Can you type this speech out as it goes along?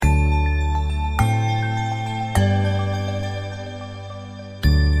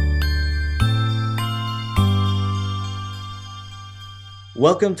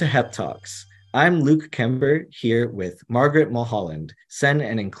Welcome to HEP Talks. I'm Luke Kemper here with Margaret Mulholland, SEN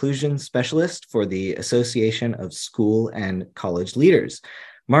and Inclusion Specialist for the Association of School and College Leaders.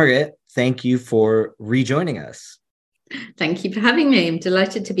 Margaret, thank you for rejoining us. Thank you for having me. I'm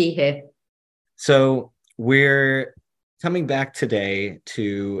delighted to be here. So we're coming back today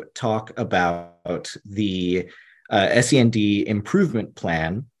to talk about the SEND Improvement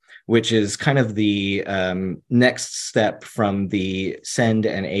Plan, which is kind of the next step from the SEND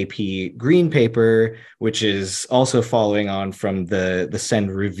and AP Green Paper, which is also following on from the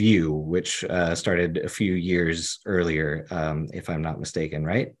SEND Review, which started a few years earlier, if I'm not mistaken,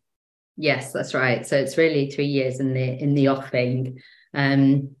 right? Yes, that's right. So it's really 3 years in the offing.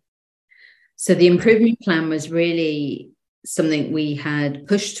 So the improvement plan was really something we had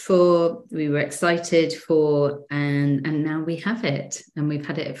pushed for, we were excited for, and now we have it. And we've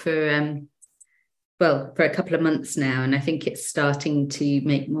had it for a couple of months now, and I think it's starting to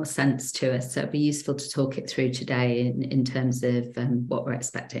make more sense to us. So it'd be useful to talk it through today in terms of what we're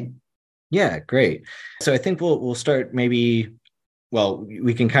expecting. Yeah, great. So I think we'll start maybe. Well,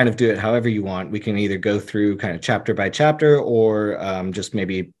 we can kind of do it however you want. We can either go through kind of chapter by chapter or just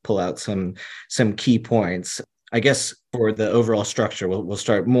maybe pull out some key points. I guess for the overall structure, we'll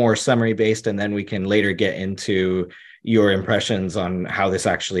start more summary based, and then we can later get into your impressions on how this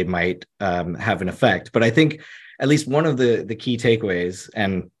actually might have an effect. But I think at least one of the key takeaways,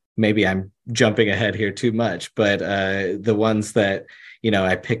 and maybe I'm jumping ahead here too much, but the ones that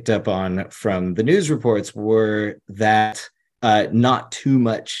I picked up on from the news reports were that not too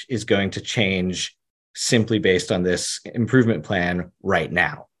much is going to change simply based on this improvement plan right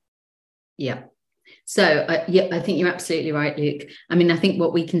now. Yeah. So, I think you're absolutely right, Luke. I mean, I think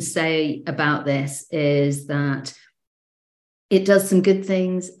what we can say about this is that it does some good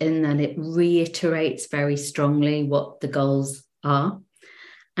things in that it reiterates very strongly what the goals are.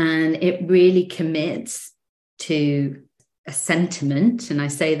 And it really commits to a sentiment, and I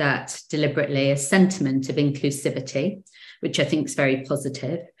say that deliberately, a sentiment of inclusivity, which I think is very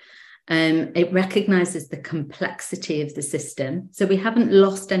positive. It recognises the complexity of the system. So we haven't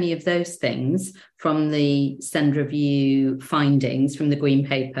lost any of those things from the SEND Review findings from the Green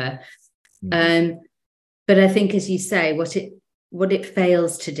Paper. But I think, as you say, what it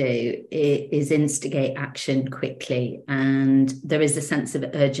fails to do is instigate action quickly. And there is a sense of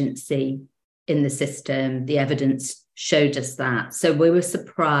urgency in the system. The evidence showed us that. So we were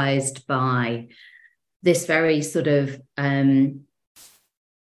surprised by this very sort of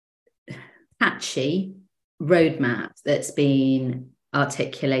patchy roadmap that's been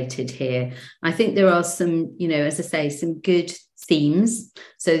articulated here. I think there are some, as I say, some good themes.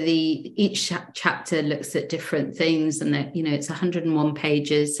 So each chapter looks at different things, and that, it's 101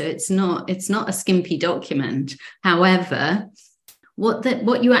 pages. So it's not a skimpy document. However,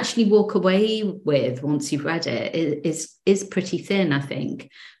 what you actually walk away with once you've read it is pretty thin, I think,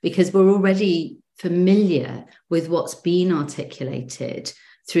 because we're already familiar with what's been articulated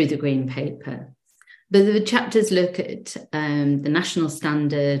through the Green Paper. But the chapters look at the national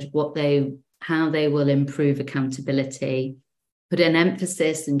standard, how they will improve accountability, put an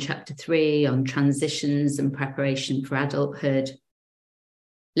emphasis in chapter 3 on transitions and preparation for adulthood,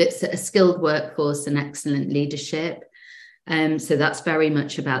 looks at a skilled workforce and excellent leadership. So that's very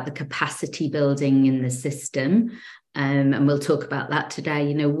much about the capacity building in the system. And we'll talk about that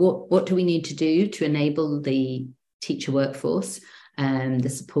today. What do we need to do to enable the teacher workforce, the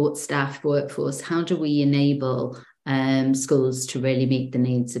support staff workforce? How do we enable schools to really meet the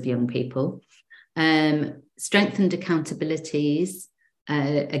needs of young people? Strengthened accountabilities.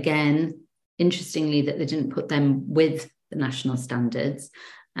 Again, interestingly, that they didn't put them with the national standards.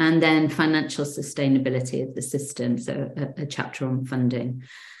 And then financial sustainability of the system, so a chapter on funding.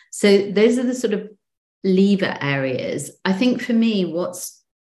 So those are the sort of lever areas. I think for me,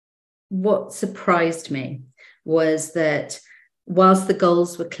 what surprised me was that whilst the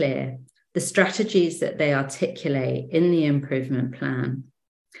goals were clear, the strategies that they articulate in the improvement plan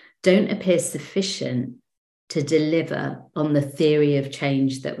don't appear sufficient to deliver on the theory of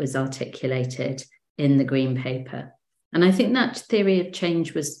change that was articulated in the Green Paper. And I think that theory of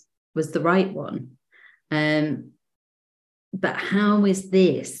change was the right one. But how is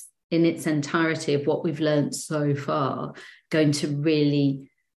this, in its entirety of what we've learned so far, going to really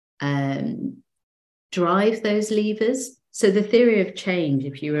drive those levers? So the theory of change,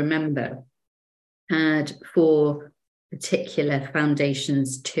 if you remember, had 4 particular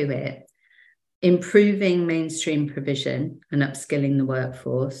foundations to it: improving mainstream provision and upskilling the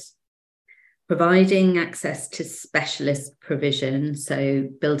workforce, providing access to specialist provision, so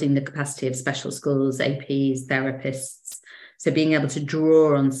building the capacity of special schools, APs, therapists, So being able to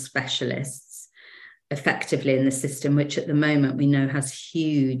draw on specialists effectively in the system, which at the moment we know has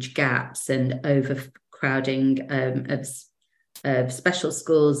huge gaps and overcrowding of special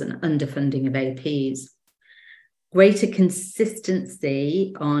schools and underfunding of APs. Greater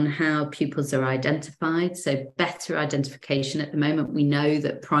consistency on how pupils are identified, so better identification. At the moment, we know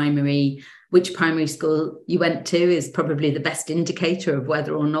that which primary school you went to is probably the best indicator of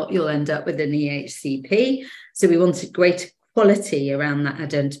whether or not you'll end up with an EHCP. So we wanted greater quality around that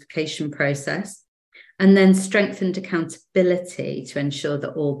identification process, and then strengthened accountability to ensure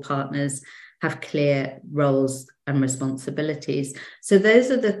that all partners have clear roles and responsibilities. So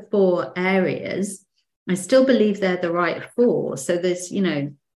those are the 4 areas. I still believe they're the right 4. So there's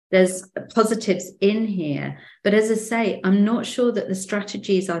positives in here. But as I say, I'm not sure that the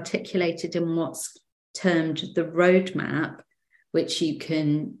strategy is articulated in what's termed the roadmap, which you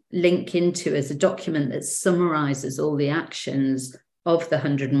can link into as a document that summarizes all the actions of the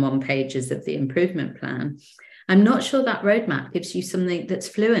 101 pages of the improvement plan. I'm not sure that roadmap gives you something that's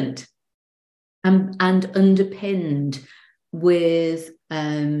fluent and underpinned with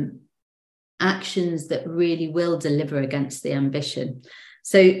actions that really will deliver against the ambition.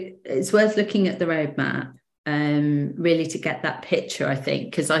 So it's worth looking at the roadmap really to get that picture, I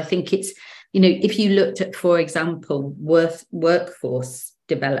think, because I think it's, if you looked at, for example, workforce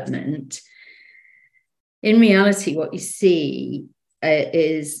development, in reality, what you see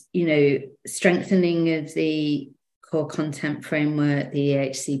is, strengthening of the core content framework, the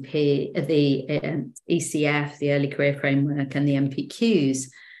EHCP, the ECF, the early career framework, and the MPQs.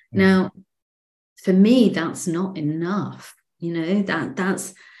 Now, for me, that's not enough.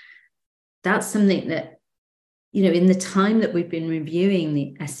 That's something that, in the time that we've been reviewing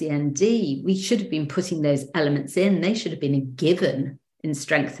the SEND, we should have been putting those elements in. They should have been a given in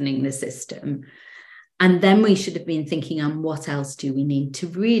strengthening the system. And then we should have been thinking on what else do we need to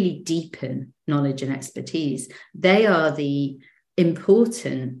really deepen knowledge and expertise. They are the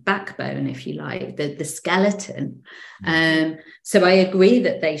important backbone, if you like, the skeleton. So I agree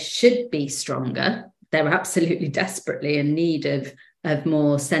that they should be stronger. They're absolutely desperately in need of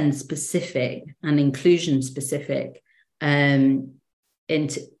more SEND specific and inclusion specific into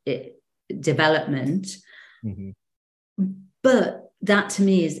development. But that to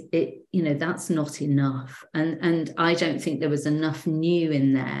me is that's not enough. And I don't think there was enough new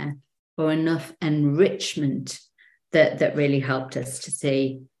in there or enough enrichment that really helped us to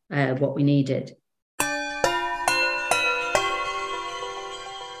see what we needed.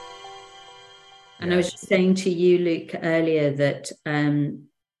 And I was just saying to you, Luke, earlier that, for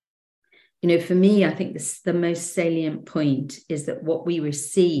me, I think the most salient point is that what we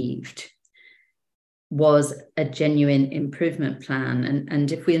received was a genuine improvement plan.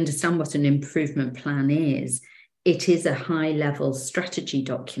 And if we understand what an improvement plan is, it is a high-level strategy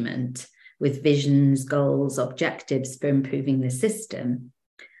document with visions, goals, objectives for improving the system.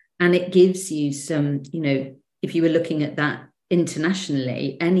 And it gives you some, if you were looking at that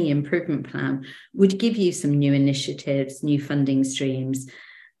internationally, any improvement plan would give you some new initiatives, new funding streams,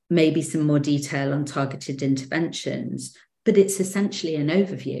 maybe some more detail on targeted interventions, but it's essentially an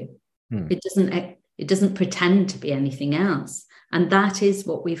overview. It doesn't pretend to be anything else. And that is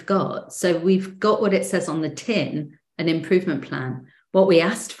what we've got. So we've got what it says on the tin, an improvement plan. What we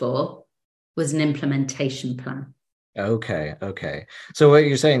asked for was an implementation plan. Okay. So what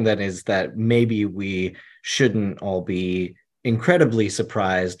you're saying then is that maybe we shouldn't all be incredibly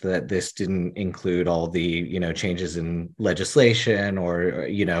surprised that this didn't include all the, changes in legislation or,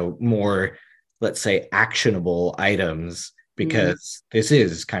 more, let's say, actionable items, because this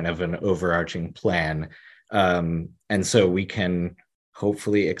is kind of an overarching plan. And so we can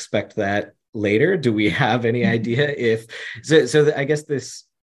hopefully expect that later. Do we have any idea if, so I guess this,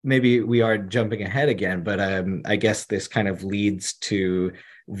 maybe we are jumping ahead again, but I guess this kind of leads to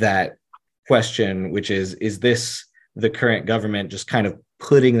that question, which is this the current government just kind of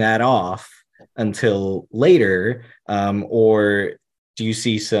putting that off until later? Or do you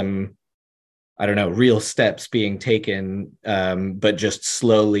see some, real steps being taken, but just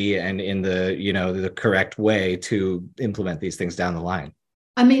slowly and in the correct way to implement these things down the line?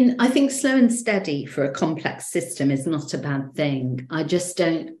 I mean, I think slow and steady for a complex system is not a bad thing. I just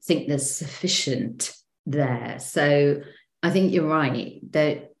don't think there's sufficient there. So I think you're right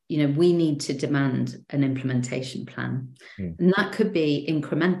that, we need to demand an implementation plan. And that could be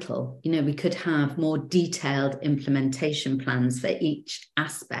incremental. We could have more detailed implementation plans for each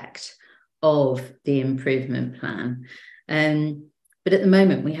aspect of the improvement plan. But at the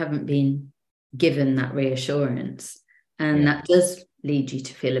moment, we haven't been given that reassurance. And that does lead you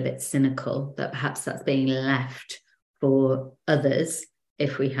to feel a bit cynical that perhaps that's being left for others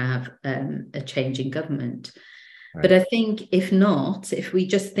if we have a change in government. Right. But I think if not, if we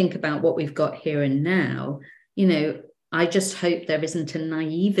just think about what we've got here and now, I just hope there isn't a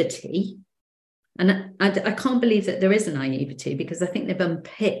naivety. And I can't believe that there is a naivety, because I think they've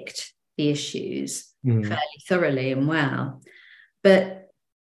unpicked the issues fairly thoroughly and well. But,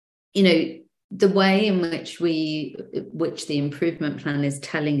 the way in which the improvement plan is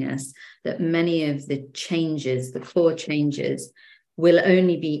telling us that many of the changes, the core changes, will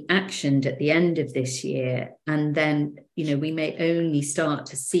only be actioned at the end of this year. And then, we may only start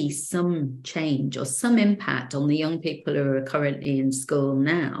to see some change or some impact on the young people who are currently in school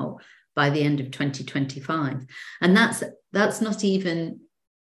now by the end of 2025. And that's not even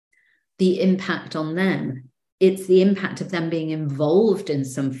the impact on them. It's the impact of them being involved in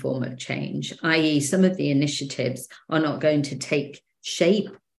some form of change, i.e. some of the initiatives are not going to take shape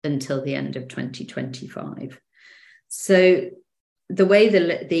until the end of 2025. So the way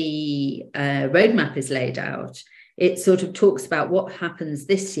the roadmap is laid out, it sort of talks about what happens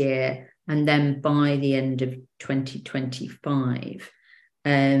this year and then by the end of 2025.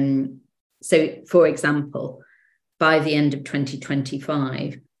 So, for example, by the end of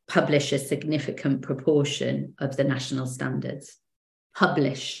 2025, publish a significant proportion of the national standards.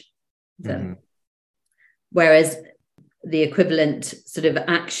 Publish them. Whereas the equivalent sort of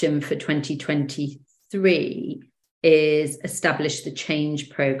action for 2023 is establish the change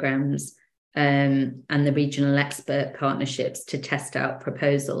programs and the regional expert partnerships to test out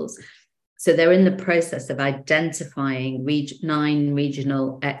proposals. So they're in the process of identifying 9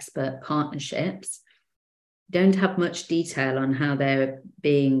 regional expert partnerships. Don't have much detail on how they're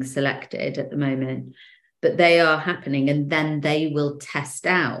being selected at the moment, but they are happening, and then they will test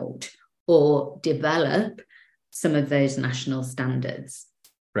out or develop some of those national standards.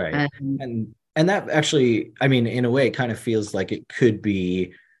 Right. And that actually, I mean, in a way, kind of feels like it could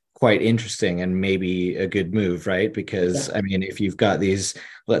be quite interesting and maybe a good move, right? Because, I mean, if you've got these,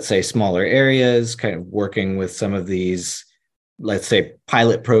 let's say, smaller areas kind of working with some of these, let's say,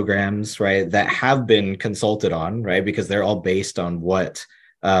 pilot programs, right, that have been consulted on, right, because they're all based on what,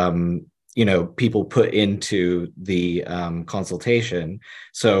 people put into the consultation.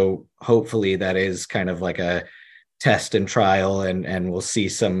 So hopefully that is kind of like a test and trial, and we'll see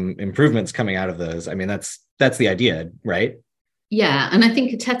some improvements coming out of those. I mean, that's the idea, right? Yeah, and I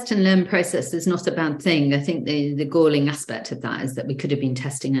think a test and learn process is not a bad thing. I think the galling aspect of that is that we could have been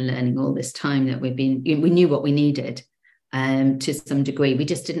testing and learning all this time, that we knew what we needed to some degree. We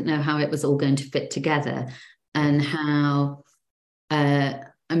just didn't know how it was all going to fit together, and how,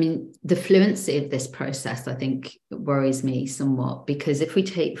 the fluency of this process, I think, worries me somewhat, because if we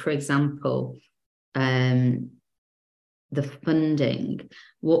take, for example, the funding,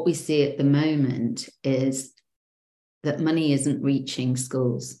 what we see at the moment is that money isn't reaching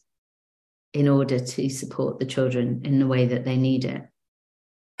schools in order to support the children in the way that they need it.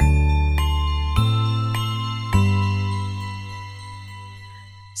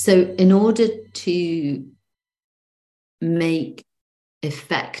 So in order to make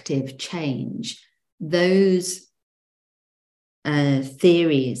effective change, those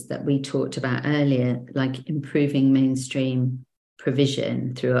theories that we talked about earlier, like improving mainstream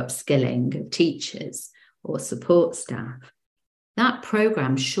provision through upskilling of teachers or support staff, that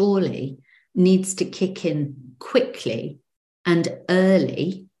program surely needs to kick in quickly and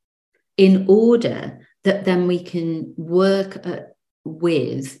early in order that then we can work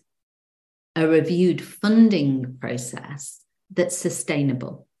with a reviewed funding process that's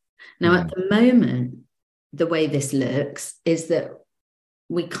sustainable. Now, at the moment, the way this looks is that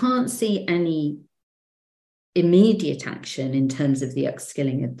we can't see any immediate action in terms of the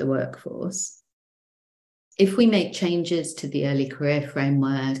upskilling of the workforce. If we make changes to the early career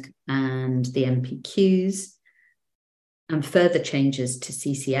framework and the MPQs, and further changes to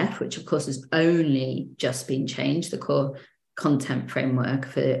CCF, which of course has only just been changed, the core content framework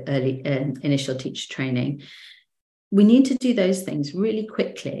for early initial teacher training, we need to do those things really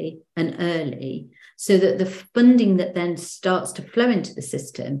quickly and early, so that the funding that then starts to flow into the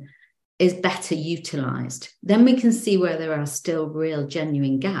system is better utilised. Then we can see where there are still real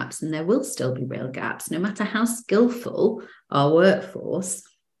genuine gaps, and there will still be real gaps. No matter how skillful our workforce,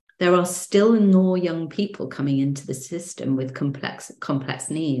 there are still more young people coming into the system with complex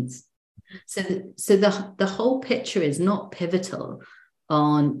needs. So the whole picture is not pivotal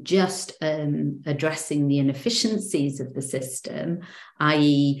on just addressing the inefficiencies of the system,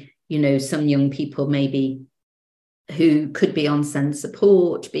 i.e., some young people maybe who could be on SEND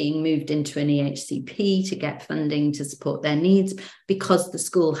support being moved into an EHCP to get funding to support their needs because the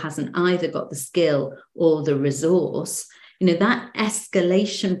school hasn't either got the skill or the resource. That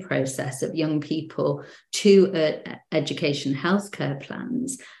escalation process of young people to education healthcare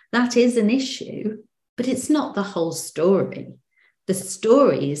plans, that is an issue, but it's not the whole story. The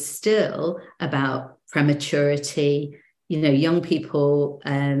story is still about prematurity, young people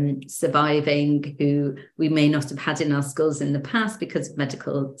surviving who we may not have had in our schools in the past because of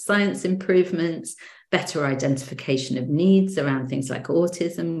medical science improvements, better identification of needs around things like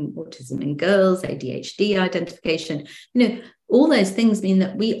autism in girls, ADHD identification. All those things mean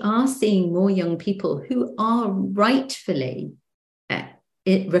that we are seeing more young people who are rightfully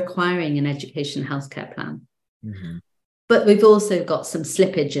requiring an education healthcare plan. Mm-hmm. But we've also got some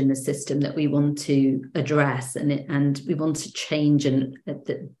slippage in the system that we want to address, and we want to change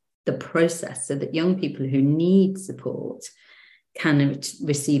the process so that young people who need support can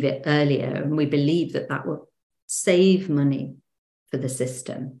receive it earlier. And we believe that will save money for the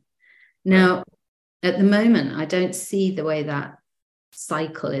system. Now, at the moment, I don't see the way that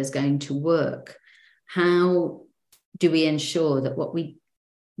cycle is going to work. How do we ensure that what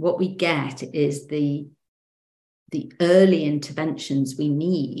we get is the early interventions we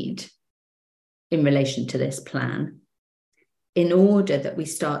need in relation to this plan in order that we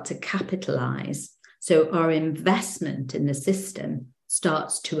start to capitalize, so our investment in the system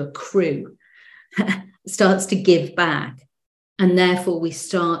starts to accrue, starts to give back, and therefore we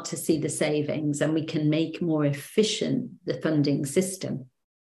start to see the savings and we can make more efficient the funding system.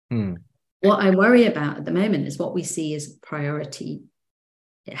 What I worry about at the moment is what we see as priority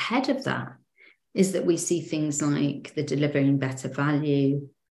ahead of that is that we see things like the Delivering Better Value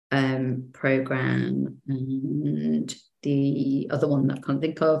program and the other one that I can't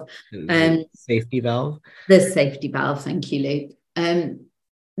think of. Safety valve. The safety valve, thank you, Luke.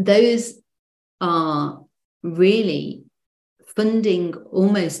 Those are really funding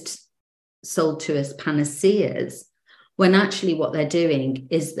almost sold to us panaceas, when actually what they're doing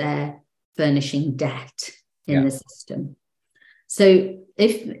is they're furnishing debt in the system. So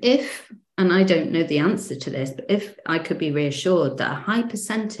if and I don't know the answer to this, but if I could be reassured that a high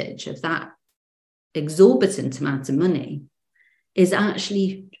percentage of that exorbitant amount of money is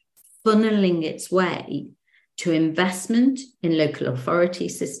actually funneling its way to investment in local authority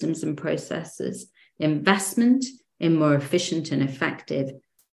systems and processes, investment in more efficient and effective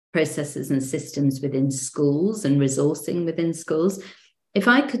processes and systems within schools and resourcing within schools, if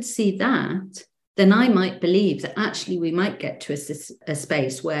I could see that, then I might believe that actually we might get to a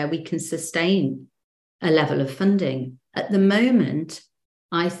space where we can sustain a level of funding. At the moment,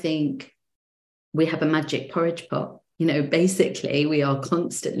 I think we have a magic porridge pot. Basically, we are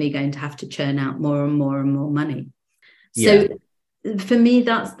constantly going to have to churn out more and more and more money. So for me,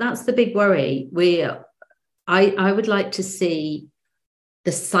 that's the big worry. I would like to see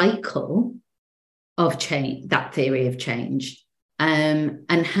the cycle of change, that theory of change,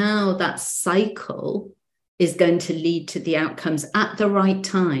 and how that cycle is going to lead to the outcomes at the right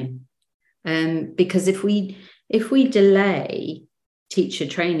time. Because if we delay teacher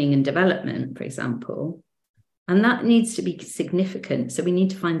training and development, for example, and that needs to be significant, so we need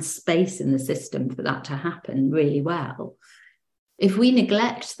to find space in the system for that to happen really well. If we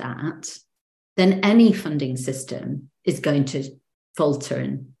neglect that, then any funding system is going to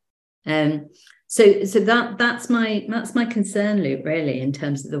falter. So that's my concern, Luke, really, in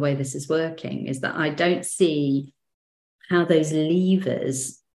terms of the way this is working, is that I don't see how those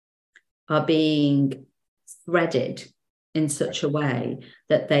levers are being threaded in such a way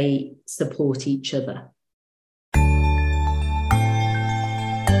that they support each other.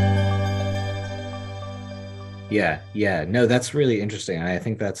 Yeah. No, that's really interesting. I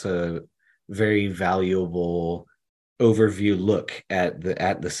think that's a very valuable overview look at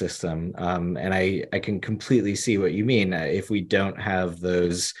the system. And I can completely see what you mean. If we don't have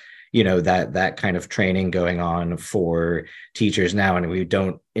those, that kind of training going on for teachers now, and we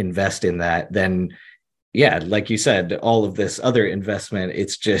don't invest in that, then like you said, all of this other investment,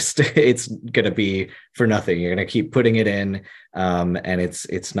 it's going to be for nothing. You're going to keep putting it in, and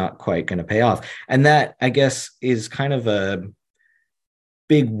it's not quite going to pay off. And that, I guess, is kind of a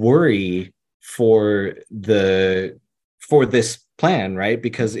big worry for this plan, right?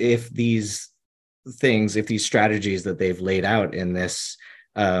 Because if these strategies that they've laid out in this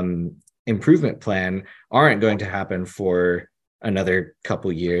improvement plan aren't going to happen for another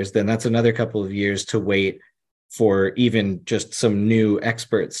couple years, then that's another couple of years to wait for even just some new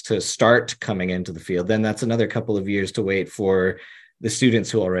experts to start coming into the field. Then that's another couple of years to wait for the students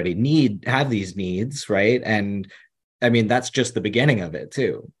who already have these needs, right? And I mean, that's just the beginning of it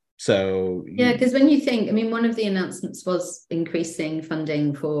too. So yeah, because when you think, I mean, one of the announcements was increasing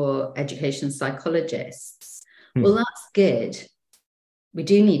funding for education psychologists. Well, that's good. We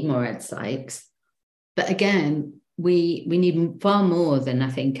do need more ed psychs, but again, we need far more than I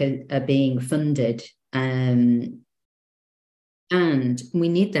think are being funded, and we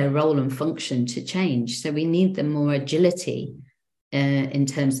need their role and function to change. So we need them more agility in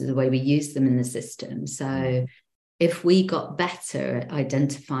terms of the way we use them in the system. So if we got better at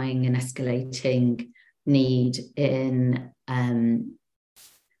identifying and escalating need in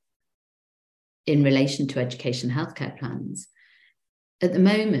relation to education healthcare plans, at the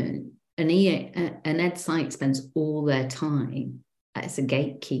moment, an ed psych spends all their time as a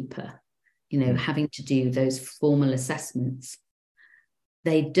gatekeeper, having to do those formal assessments.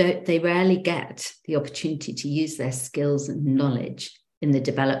 They rarely get the opportunity to use their skills and knowledge in the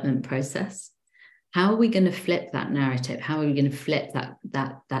development process. How are we going to flip that narrative? How are we going to flip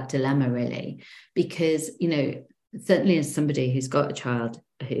that dilemma, really? Because, certainly as somebody who's got a child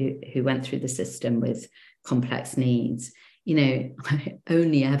who went through the system with complex needs, I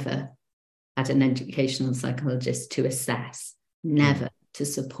only ever had an educational psychologist to assess, never to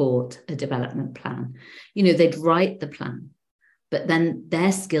support a development plan. They'd write the plan, but then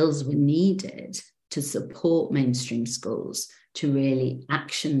their skills were needed to support mainstream schools to really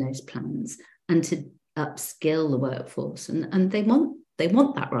action those plans and to upskill the workforce. And they want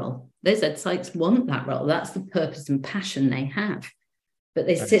that role. Those ed psychs want that role. That's the purpose and passion they have. But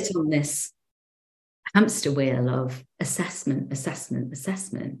they sit on this hamster wheel of assessment.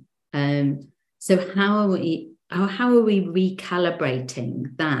 So how are we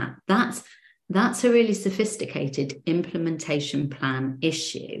recalibrating that? That's a really sophisticated implementation plan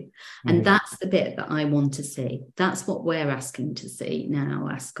issue. And that's the bit that I want to see. That's what we're asking to see now,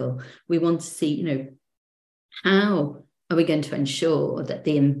 Askell. We want to see, how are we going to ensure that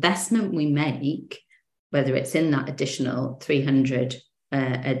the investment we make, whether it's in that additional 300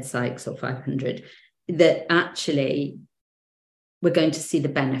 ed psychs or 500, that actually we're going to see the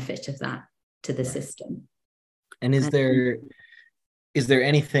benefit of that to the system. And is there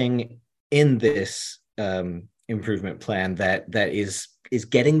anything in this improvement plan that is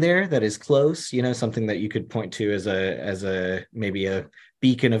getting there, that is close, something that you could point to as a maybe a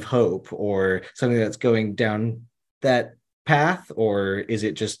beacon of hope, or something that's going down that path? Or is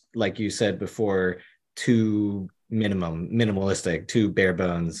it just, like you said before, too minimalistic, too bare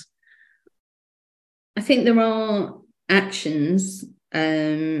bones? I think there are actions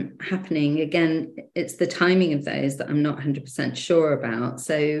happening. Again, it's the timing of those that I'm not 100% sure about.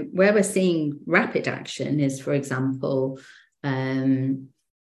 So where we're seeing rapid action is, for example,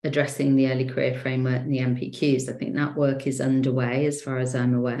 addressing the early career framework and the MPQs. I think that work is underway, as far as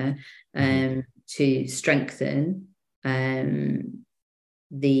I'm aware, to strengthen the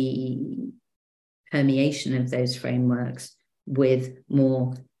permeation of those frameworks with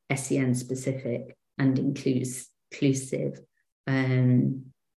more SEN specific and inclusive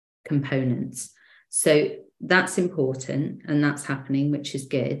components. So that's important, and that's happening, which is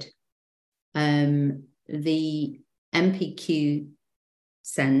good. The MPQ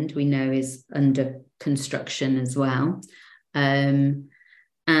send, we know, is under construction as well. And,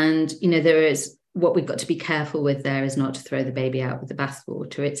 there is, what we've got to be careful with there is not to throw the baby out with the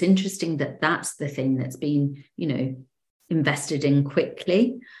bathwater. It's interesting that that's the thing that's been, invested in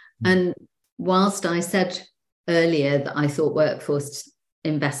quickly. And whilst I said earlier that I thought workforce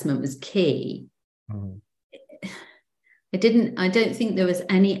investment was key, I don't think there was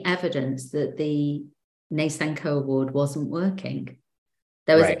any evidence that the NASENCO award wasn't working.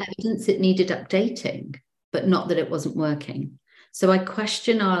 There was evidence it needed updating, but not that it wasn't working. So I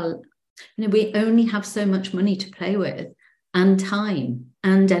question we only have so much money to play with, and time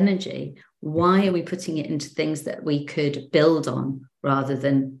and energy. Why are we putting it into things that we could build on rather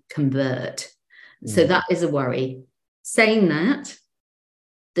than convert? So that is a worry. Saying that,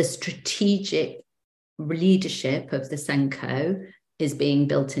 the strategic leadership of the SENCO is being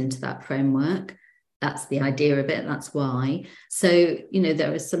built into that framework. That's the idea of it. That's why. So,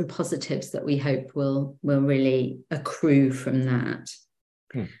 there are some positives that we hope will really accrue from that.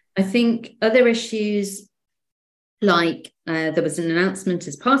 I think other issues, like there was an announcement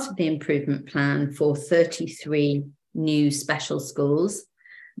as part of the improvement plan for 33 new special schools.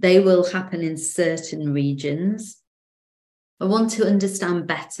 They will happen in certain regions. I want to understand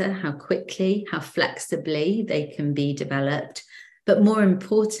better how quickly, how flexibly they can be developed, but more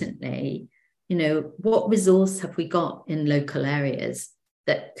importantly, what resource have we got in local areas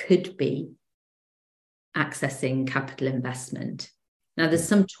that could be accessing capital investment? Now, there's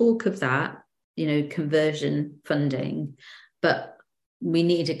some talk of that conversion funding, but we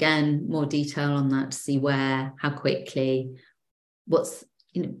need, again, more detail on that to see where, how quickly,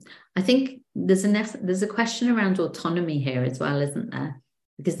 I think there's a question around autonomy here as well, isn't there?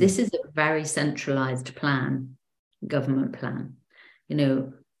 Because this is a very centralized government plan.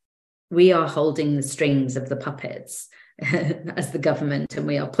 We are holding the strings of the puppets as the government, and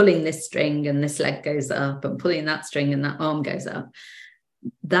we are pulling this string and this leg goes up, and pulling that string and that arm goes up.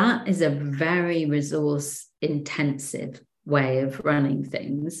 That is a very resource intensive way of running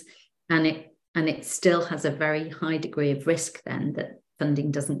things, and it still has a very high degree of risk then that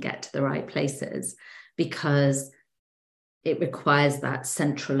funding doesn't get to the right places, because it requires that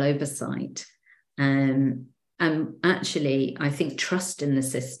central oversight. And actually, I think trust in the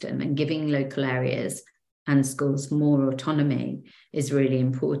system and giving local areas and schools more autonomy is really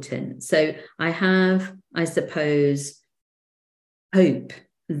important. So I suppose, hope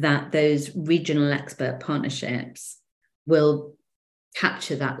that those regional expert partnerships will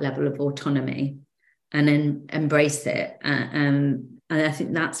capture that level of autonomy and then embrace it. And I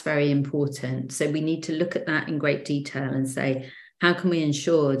think that's very important. So we need to look at that in great detail and say, how can we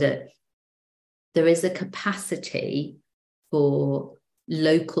ensure that there is a capacity for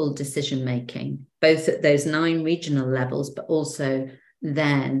local decision making, both at those 9 regional levels, but also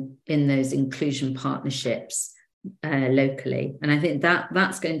then in those inclusion partnerships locally. And I think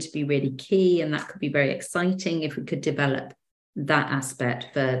that's going to be really key, and that could be very exciting if we could develop that aspect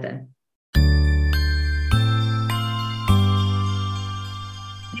further.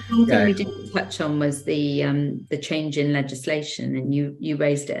 One thing we didn't touch on was the change in legislation, and you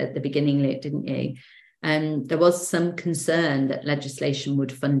raised it at the beginning, Luke, didn't you? There was some concern that legislation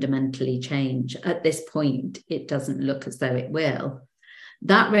would fundamentally change. At this point, it doesn't look as though it will.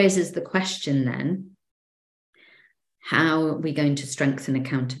 That raises the question then, how are we going to strengthen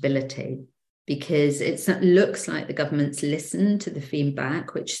accountability? Because it looks like the government's listened to the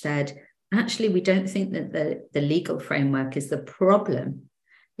feedback, which said, actually, we don't think that the legal framework is the problem.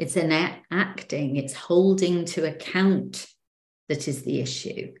 It's enacting, it's holding to account that is the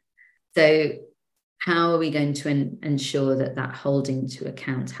issue. So how are we going to ensure that holding to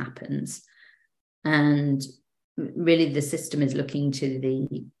account happens? And really the system is looking to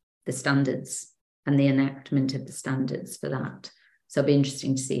the standards and the enactment of the standards for that. So it'll be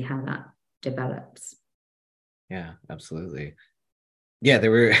interesting to see how that develops. Yeah, absolutely. Yeah,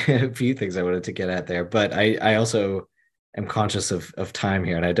 there were a few things I wanted to get at there, but I also am conscious of time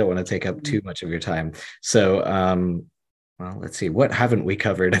here, and I don't want to take up too much of your time. So, well, let's see, what haven't we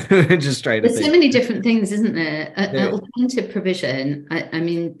covered? Just trying to think. There's so many different things, isn't there? Alternative provision. I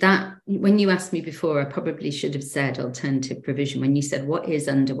mean, that when you asked me before, I probably should have said alternative provision when you said what is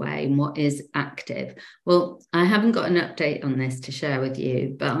underway and what is active. Well, I haven't got an update on this to share with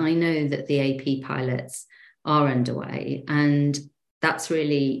you, but I know that the AP pilots are underway, and that's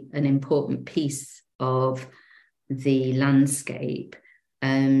really an important piece of the landscape.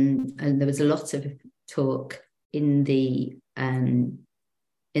 And there was a lot of talk in the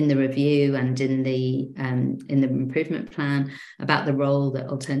review and in the improvement plan about the role that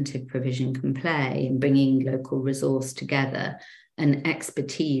alternative provision can play in bringing local resource together and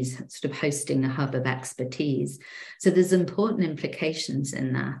expertise, sort of hosting a hub of expertise. So there's important implications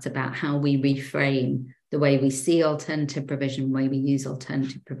in that about how we reframe the way we see alternative provision, the way we use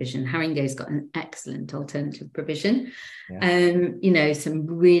alternative provision. Haringey's got an excellent alternative provision. Yeah. Some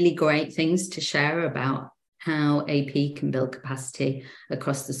really great things to share about how AP can build capacity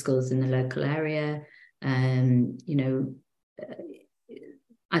across the schools in the local area. I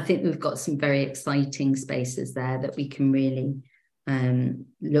think we've got some very exciting spaces there that we can really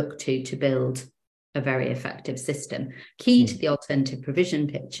look to build a very effective system. Key to the alternative provision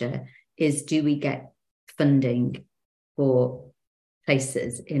picture is, do we get funding for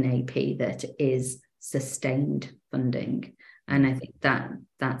places in AP that is sustained funding? And I think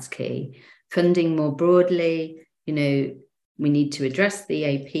that's key. Funding more broadly, we need to address the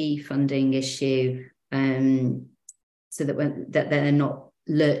AP funding issue so that they're not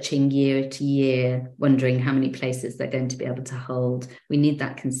lurching year to year, wondering how many places they're going to be able to hold. We need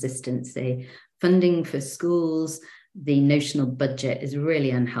that consistency. Funding for schools, the notional budget is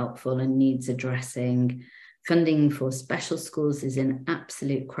really unhelpful and needs addressing. Funding for special schools is in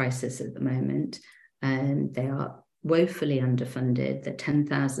absolute crisis at the moment, and they are woefully underfunded. The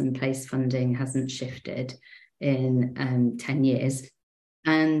 10,000 place funding hasn't shifted in 10 years,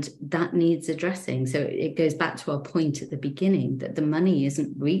 and that needs addressing. So it goes back to our point at the beginning that the money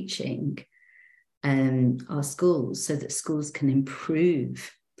isn't reaching our schools so that schools can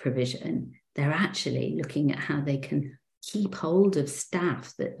improve provision. They're actually looking at how they can keep hold of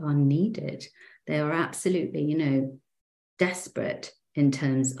staff that are needed. They are absolutely, desperate in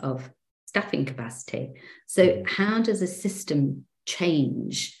terms of staffing capacity. So how does a system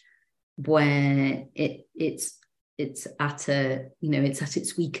change where it's at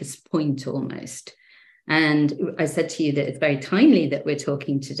its weakest point almost? And I said to you that it's very timely that we're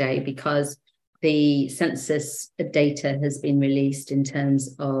talking today, because the census data has been released in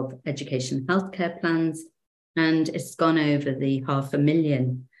terms of education healthcare plans, and it's gone over the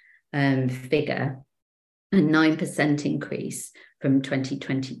 500,000 figure, a 9% increase from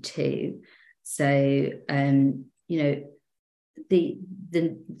 2022. So, the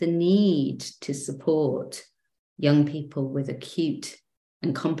need to support young people with acute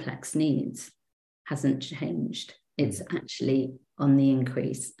and complex needs hasn't changed. It's actually on the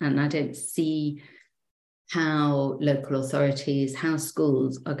increase. And I don't see how local authorities, how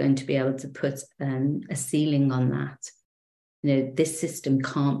schools are going to be able to put a ceiling on that. This system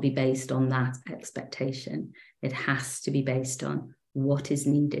can't be based on that expectation. It has to be based on what is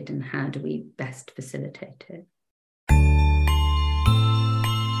needed and how do we best facilitate it.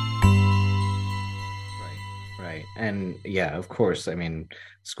 Right. And yeah, of course, I mean,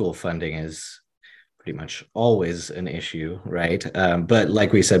 school funding is pretty much always an issue, right? But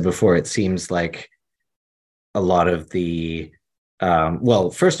like we said before, it seems like a lot of the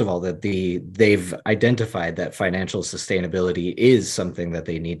first of all, that they've identified that financial sustainability is something that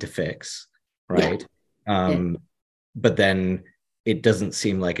they need to fix, right? Yeah. But then it doesn't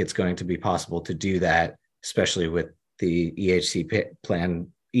seem like it's going to be possible to do that, especially with the EHCP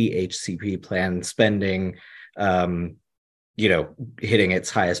plan spending, hitting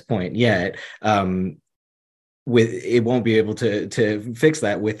its highest point yet. It won't be able to fix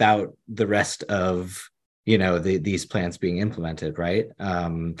that without the rest of these plans being implemented, right?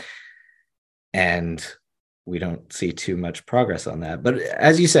 And we don't see too much progress on that. But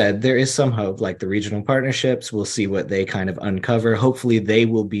as you said, there is some hope, like the regional partnerships. We'll see what they kind of uncover. Hopefully they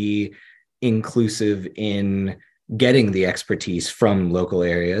will be inclusive in getting the expertise from local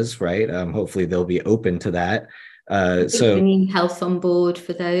areas, right? Hopefully they'll be open to that. So bringing health on board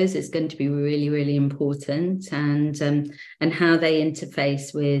for those is going to be really, really important, and how they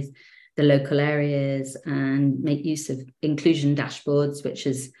interface with the local areas and make use of inclusion dashboards, which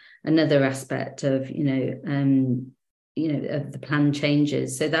is another aspect of of the plan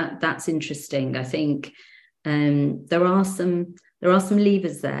changes. So that's interesting. I think there are some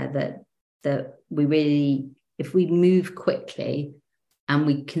levers there that we really, if we move quickly and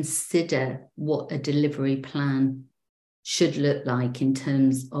we consider what a delivery plan should look like in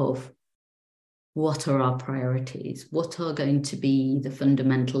terms of what are our priorities, what are going to be the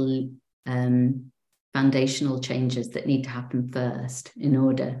fundamental foundational changes that need to happen first in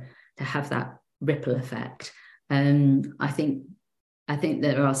order to have that ripple effect. I think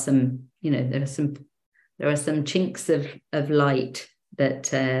there are some, there are some chinks of light that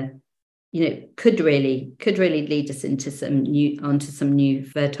could really lead us onto some new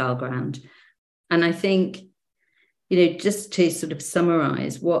fertile ground. And I think, just to sort of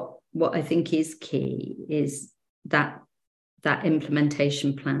summarize, what I think is key is that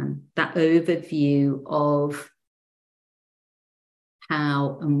implementation plan, that overview of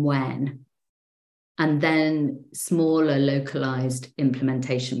how and when, and then smaller localized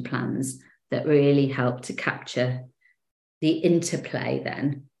implementation plans that really help to capture the interplay.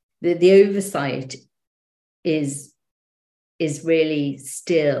 Then the oversight is really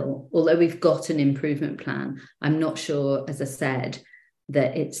still, although we've got an improvement plan, I'm not sure, as I said,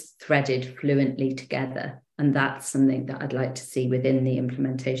 that it's threaded fluently together. And that's something that I'd like to see within the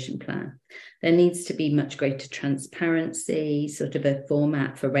implementation plan. There needs to be much greater transparency, sort of a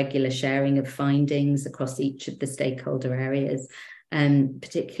format for regular sharing of findings across each of the stakeholder areas,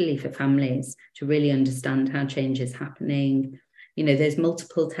 particularly for families to really understand how change is happening. There's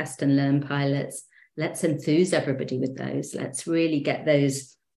multiple test and learn pilots. Let's enthuse everybody with those. Let's really get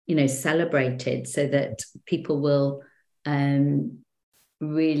those, celebrated so that people will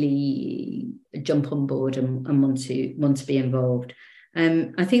really jump on board and want to be involved.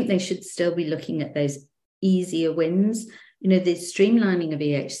 I think they should still be looking at those easier wins. The streamlining of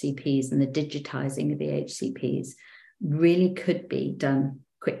EHCPs and the digitizing of EHCPs really could be done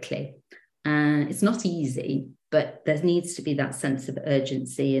quickly. It's not easy, but there needs to be that sense of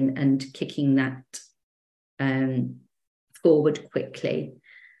urgency and kicking that forward quickly.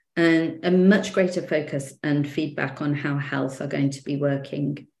 And a much greater focus and feedback on how health are going to be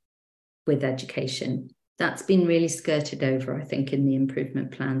working with education. That's been really skirted over, I think, in the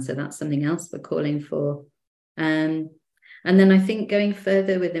improvement plan. So that's something else we're calling for. And then I think going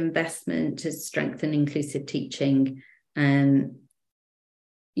further with investment to strengthen inclusive teaching And,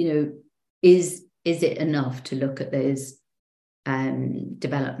 you know, is it enough to look at those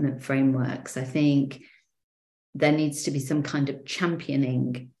development frameworks? I think there needs to be some kind of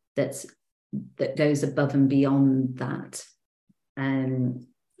championing that goes above and beyond that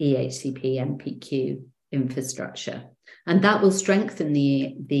EHCP, MPQ infrastructure. And that will strengthen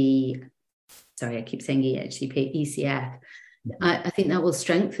the sorry, I keep saying EHCP, ECF. I think that will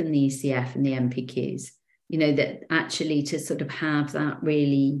strengthen the ECF and the MPQs, you know, that actually to sort of have that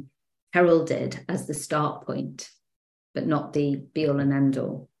really heralded as the start point, but not the be all and end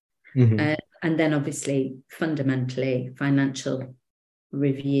all. Mm-hmm. And then obviously, fundamentally, financial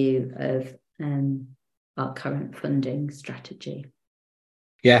review of our current funding strategy.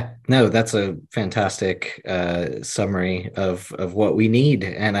 Yeah, no, that's a fantastic summary of what we need,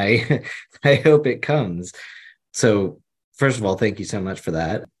 and I I hope it comes. So, first of all, thank you so much for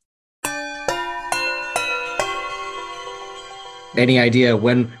that. Any idea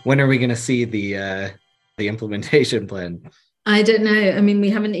when are we going to see the implementation plan? I don't know. I mean,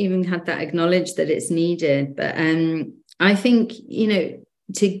 we haven't even had that acknowledged that it's needed, but I think, you know,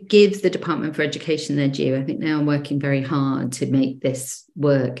 to give the Department for Education their due, I think they are working very hard to make this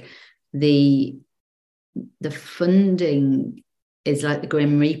work. The funding is like the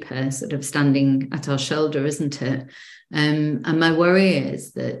Grim Reaper sort of standing at our shoulder, isn't it? And my worry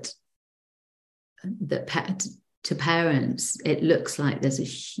is that to parents, it looks like there's a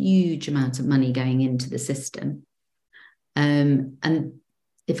huge amount of money going into the system. And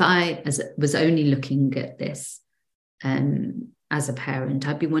if I was only looking at this as a parent,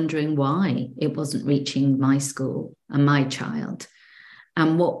 I'd be wondering why it wasn't reaching my school and my child,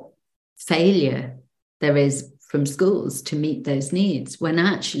 and what failure there is from schools to meet those needs, when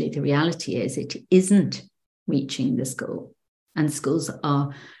actually the reality is it isn't reaching the school. And schools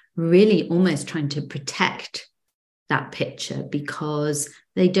are really almost trying to protect that picture because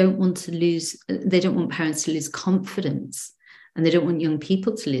they don't want parents to lose confidence, and they don't want young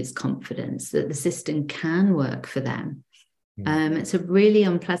people to lose confidence that the system can work for them. It's a really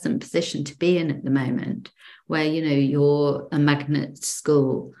unpleasant position to be in at the moment, where, you know, you're a magnet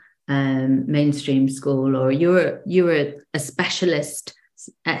school, mainstream school, or you're a specialist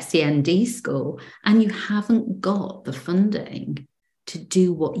SEND school, and you haven't got the funding to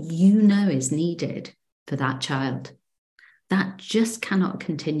do what you know is needed for that child. That just cannot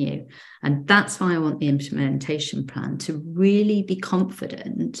continue. And that's why I want the implementation plan to really be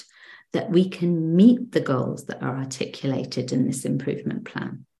confident that we can meet the goals that are articulated in this improvement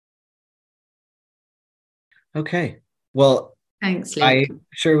plan. Okay. Well, thanks, Luke. I'm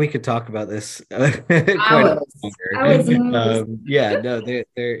sure we could talk about this quite a bit longer. Yeah, no, there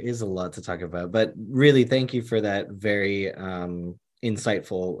is a lot to talk about, but really thank you for that very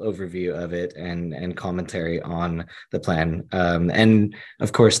insightful overview of it and commentary on the plan. And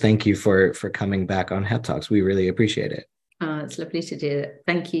of course, thank you for coming back on HEP Talks. We really appreciate it. Oh, it's lovely to do it.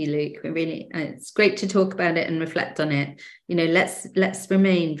 Thank you, Luke. It's great to talk about it and reflect on it. You know, let's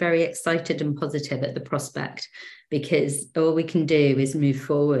remain very excited and positive at the prospect, because all we can do is move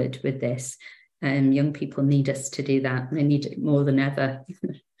forward with this. Young people need us to do that. They need it more than ever.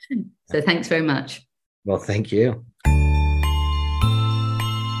 So thanks very much. Well, thank you.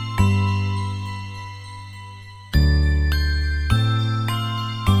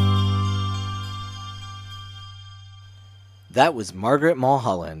 That was Margaret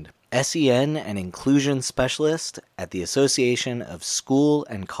Mulholland, SEN and Inclusion Specialist at the Association of School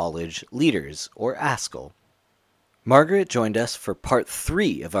and College Leaders, or ASCL. Margaret joined us for part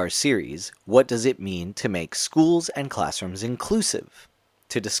 3 of our series, What Does It Mean to Make Schools and Classrooms Inclusive?,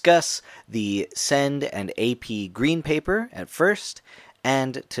 to discuss the SEND and AP Green Paper at first,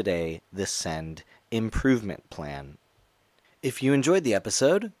 and today the SEND Improvement Plan. If you enjoyed the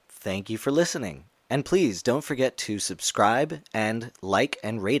episode, thank you for listening. And please don't forget to subscribe and like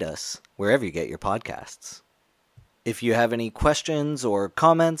and rate us wherever you get your podcasts. If you have any questions or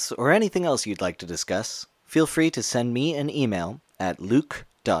comments or anything else you'd like to discuss, feel free to send me an email at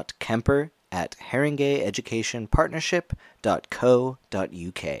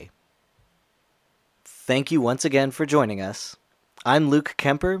luke.kemper@haringey-education-partnership.co.uk. Thank you once again for joining us. I'm Luke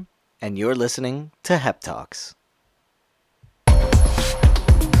Kemper, and you're listening to HEP Talks.